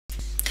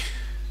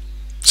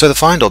So the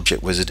Find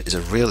Object Wizard is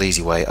a real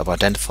easy way of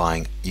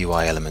identifying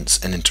UI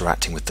elements and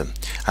interacting with them.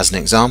 As an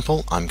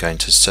example, I'm going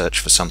to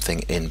search for something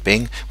in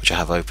Bing, which I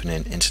have open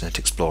in Internet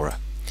Explorer.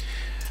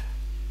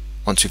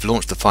 Once we've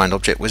launched the Find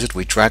Object Wizard,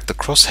 we drag the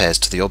crosshairs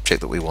to the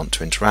object that we want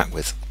to interact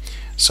with.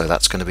 So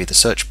that's going to be the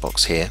search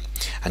box here,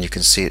 and you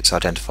can see it's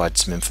identified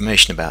some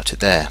information about it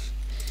there.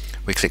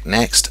 We click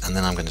Next, and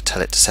then I'm going to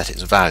tell it to set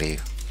its value.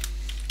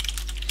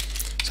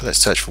 So let's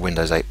search for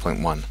Windows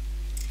 8.1.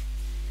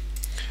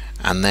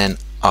 And then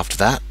after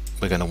that,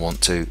 we're going to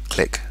want to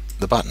click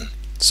the button.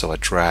 So I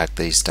drag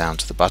these down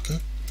to the button.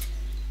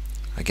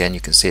 Again,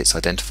 you can see it's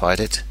identified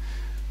it,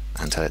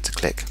 and tell it to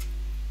click.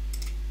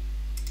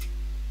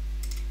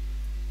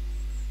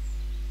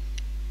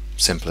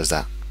 Simple as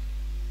that.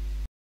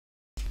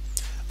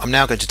 I'm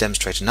now going to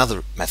demonstrate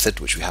another method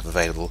which we have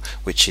available,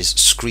 which is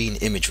screen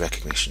image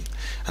recognition.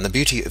 And the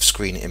beauty of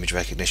screen image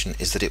recognition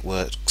is that it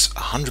works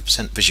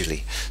 100%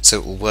 visually, so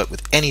it will work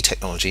with any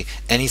technology,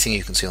 anything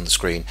you can see on the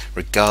screen,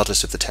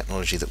 regardless of the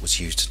technology that was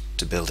used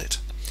to build it.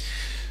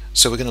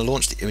 So we're going to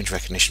launch the image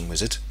recognition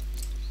wizard,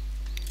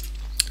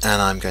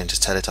 and I'm going to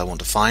tell it I want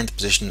to find the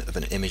position of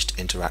an image to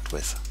interact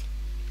with.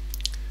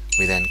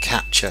 We then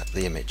capture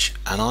the image,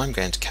 and I'm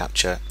going to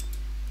capture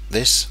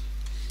this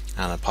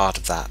and a part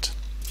of that.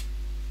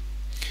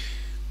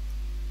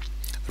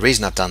 The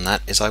reason I've done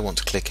that is I want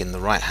to click in the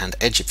right hand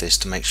edge of this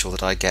to make sure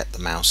that I get the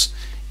mouse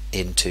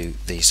into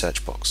the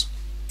search box.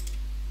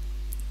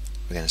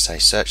 We're going to say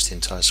search the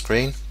entire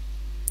screen,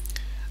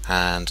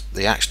 and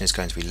the action is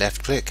going to be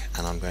left click,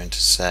 and I'm going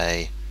to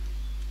say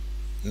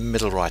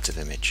middle right of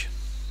image,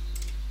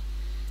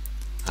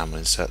 and we'll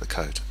insert the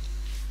code.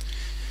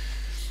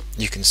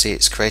 You can see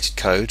it's created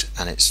code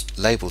and it's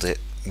labeled it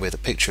with a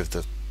picture of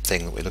the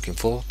thing that we're looking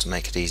for to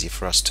make it easy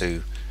for us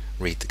to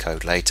read the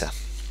code later.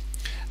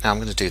 Now I'm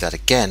going to do that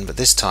again, but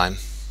this time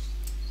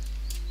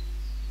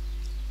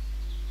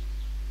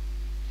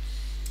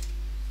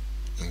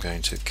I'm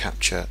going to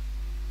capture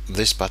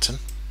this button,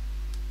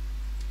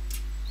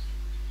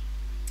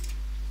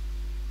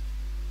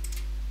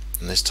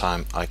 and this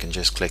time I can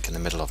just click in the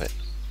middle of it.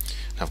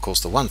 Now of course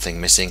the one thing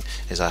missing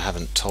is I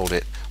haven't told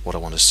it what I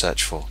want to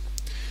search for.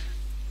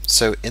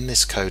 So in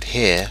this code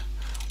here,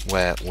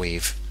 where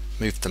we've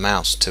moved the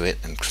mouse to it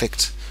and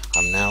clicked,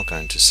 I'm now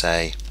going to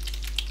say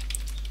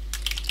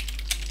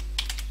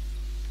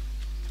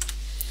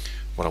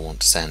what I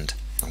want to send.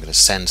 I'm going to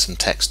send some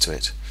text to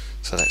it.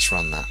 So let's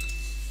run that.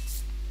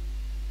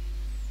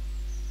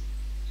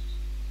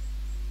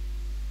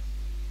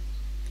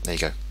 There you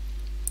go.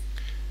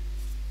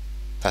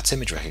 That's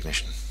image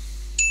recognition.